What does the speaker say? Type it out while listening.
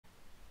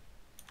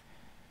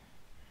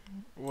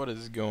What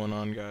is going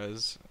on,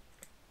 guys?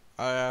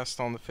 I asked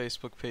on the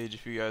Facebook page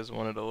if you guys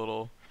wanted a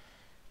little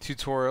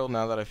tutorial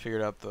now that I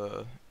figured out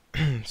the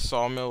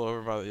sawmill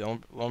over by the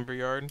lumber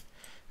yard,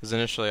 because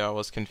initially I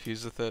was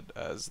confused with it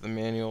as the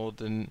manual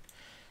didn't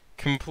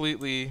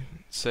completely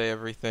say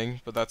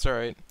everything, but that's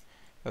alright.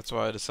 That's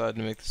why I decided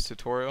to make this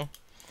tutorial.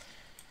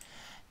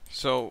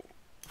 So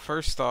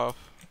first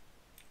off,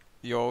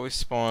 you always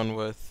spawn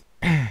with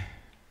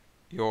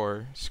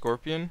your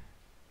scorpion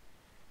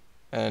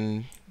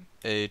and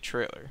a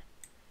trailer.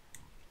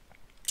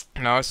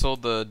 Now I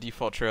sold the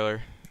default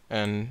trailer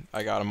and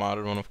I got a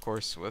modded one, of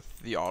course, with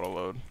the auto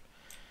load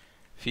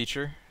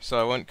feature. So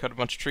I went, cut a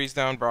bunch of trees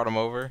down, brought them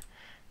over,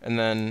 and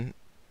then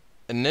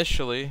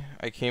initially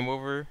I came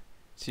over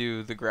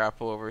to the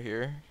grapple over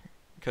here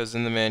because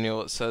in the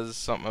manual it says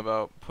something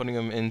about putting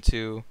them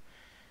into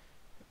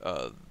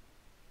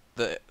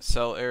the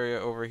cell area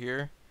over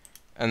here,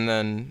 and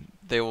then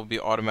they will be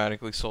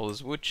automatically sold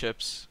as wood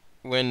chips.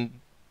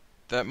 When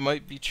that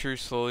might be true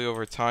slowly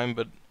over time,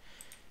 but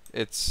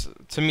it's,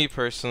 to me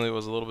personally,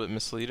 was a little bit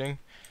misleading.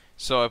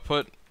 So I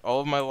put all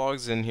of my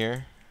logs in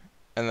here,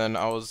 and then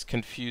I was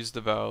confused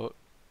about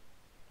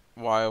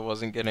why I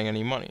wasn't getting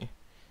any money.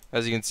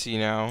 As you can see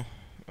now,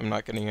 I'm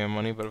not getting any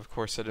money, but of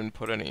course I didn't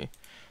put any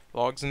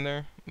logs in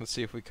there. Let's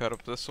see if we cut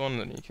up this one,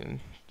 then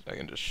I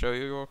can just show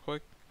you real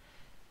quick.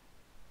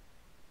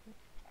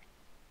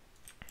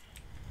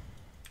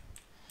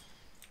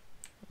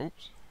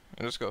 Oops,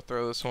 I just go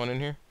throw this one in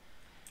here.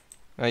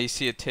 Now you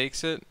see it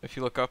takes it. If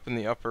you look up in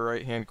the upper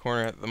right hand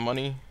corner at the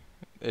money,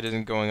 it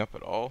isn't going up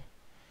at all.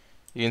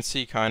 You can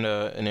see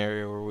kinda an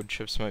area where wood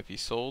chips might be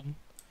sold.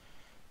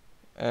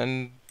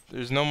 And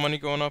there's no money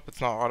going up,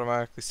 it's not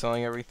automatically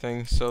selling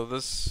everything. So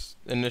this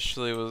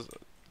initially was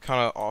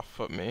kinda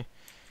off-put me.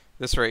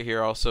 This right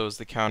here also is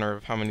the counter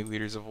of how many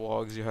liters of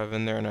logs you have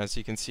in there, and as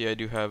you can see I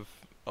do have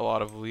a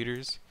lot of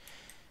liters.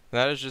 And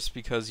that is just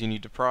because you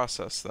need to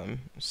process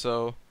them.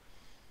 So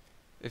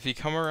if you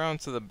come around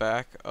to the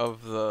back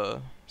of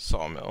the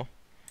sawmill,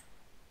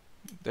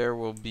 there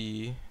will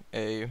be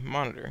a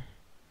monitor.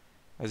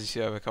 As you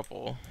see, I have a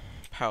couple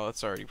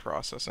pallets already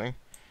processing.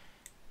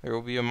 There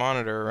will be a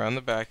monitor around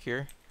the back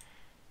here,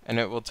 and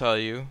it will tell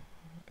you,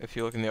 if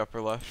you look in the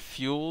upper left,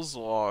 fuels,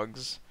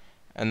 logs,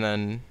 and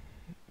then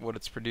what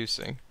it's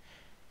producing.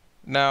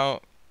 Now,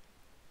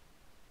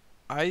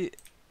 I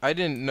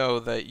didn't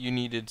know that you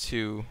needed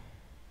to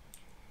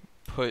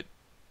put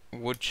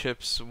wood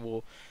chips,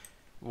 wool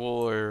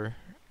or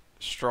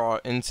straw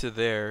into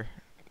there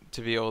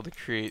to be able to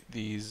create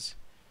these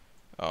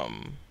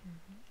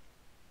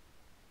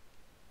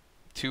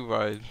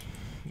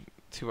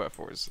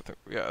 2x4s.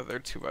 Yeah, they're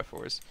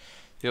 2x4s.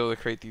 Be able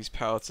to create these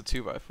pallets of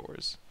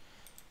 2x4s.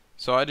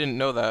 So I didn't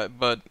know that,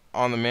 but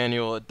on the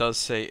manual it does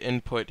say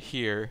input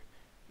here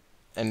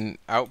and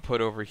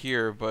output over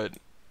here, but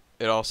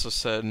it also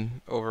said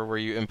over where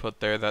you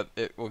input there that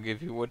it will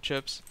give you wood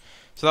chips.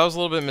 So that was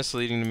a little bit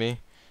misleading to me.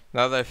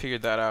 Now that I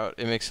figured that out,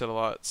 it makes it a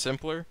lot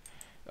simpler.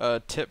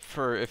 Tip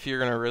for if you're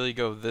gonna really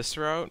go this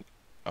route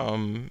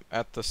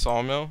at the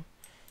sawmill,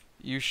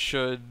 you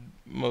should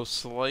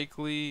most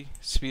likely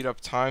speed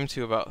up time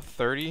to about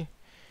 30,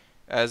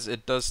 as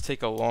it does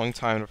take a long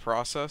time to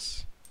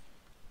process.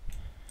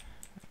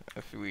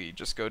 If we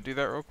just go do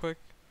that real quick,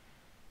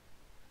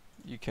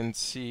 you can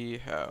see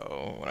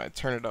how when I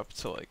turn it up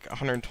to like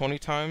 120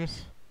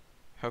 times,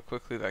 how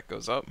quickly that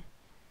goes up.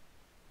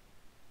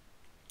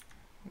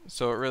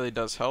 So it really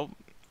does help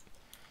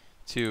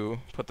to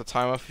put the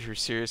time up if you're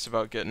serious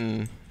about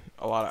getting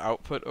a lot of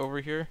output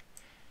over here.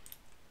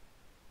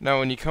 Now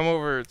when you come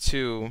over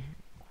to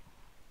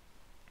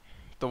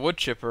the wood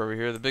chipper over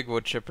here, the big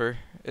wood chipper,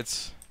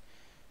 it's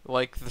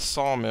like the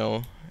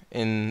sawmill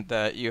in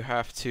that you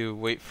have to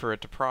wait for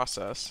it to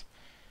process.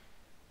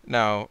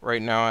 Now,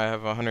 right now I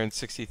have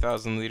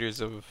 160,000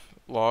 liters of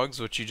logs,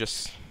 which you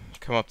just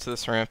come up to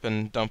this ramp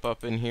and dump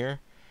up in here.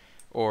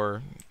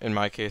 Or, in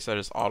my case, I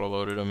just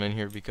auto-loaded them in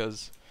here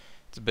because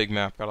it's a big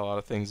map, got a lot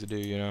of things to do,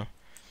 you know.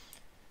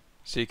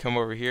 So you come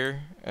over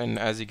here, and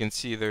as you can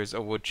see, there's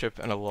a wood chip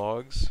and a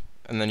logs.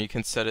 And then you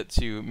can set it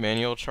to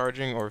manual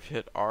charging, or if you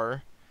hit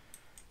R,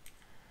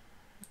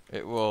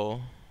 it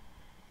will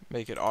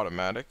make it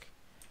automatic.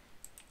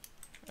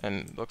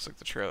 And it looks like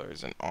the trailer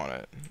isn't on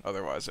it,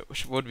 otherwise it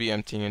would be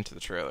emptying into the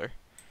trailer.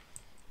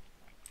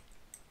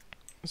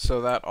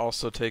 So that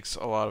also takes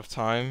a lot of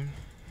time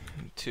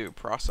to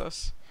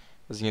process.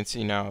 As you can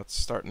see now, it's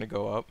starting to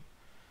go up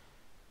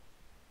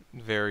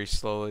very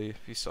slowly. If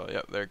you saw,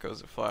 yep, there it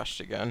goes, it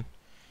flashed again.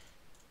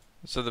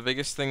 So the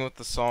biggest thing with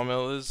the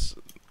sawmill is,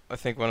 I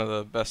think one of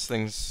the best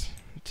things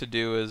to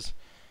do is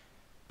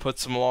put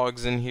some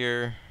logs in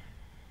here,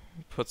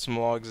 put some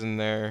logs in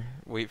there,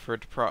 wait for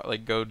it to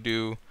go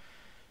do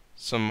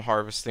some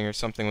harvesting or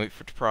something, wait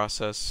for it to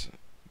process,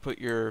 put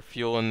your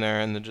fuel in there,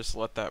 and then just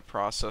let that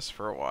process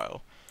for a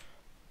while.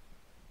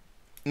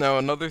 Now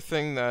another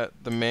thing that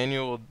the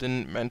manual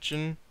didn't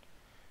mention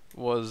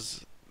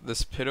was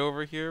this pit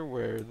over here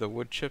where the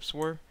wood chips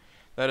were.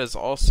 That is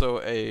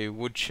also a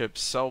wood chip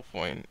sell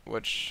point,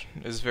 which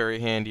is very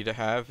handy to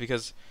have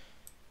because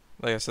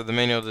like I said, the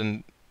manual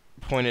didn't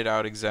point it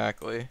out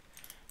exactly.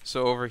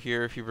 So over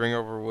here, if you bring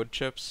over wood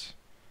chips,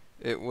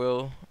 it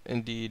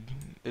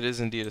is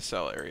indeed a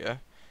sell area.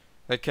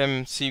 That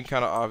can seem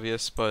kind of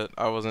obvious, but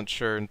I wasn't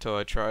sure until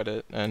I tried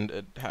it, and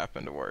it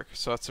happened to work.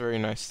 So that's very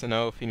nice to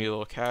know if you need a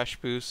little cash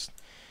boost.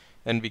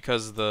 And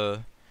because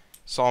the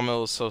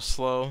sawmill is so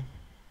slow,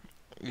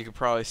 you could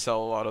probably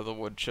sell a lot of the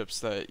wood chips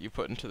that you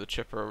put into the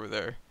chipper over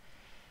there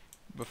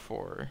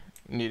before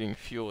needing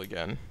fuel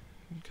again.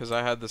 Because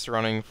I had this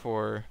running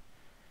for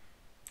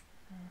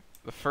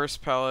the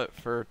first pallet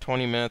for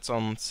 20 minutes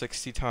on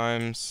 60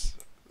 times,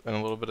 and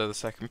a little bit of the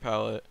second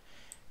pallet,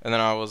 and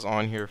then I was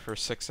on here for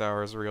 6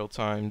 hours real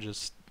time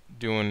just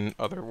doing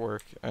other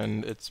work,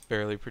 and it's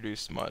barely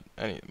produced much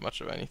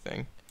of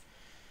anything.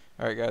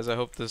 Alright guys, I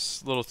hope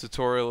this little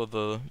tutorial of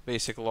the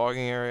basic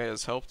logging area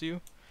has helped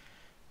you,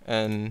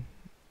 and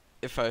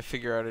if I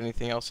figure out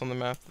anything else on the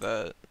map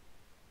that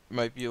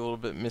might be a little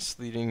bit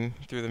misleading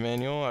through the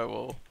manual, I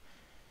will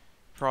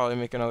probably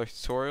make another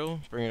tutorial,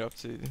 bring it up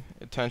to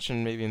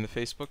attention maybe in the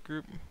Facebook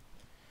group.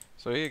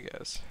 So yeah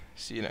guys,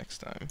 see you next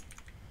time.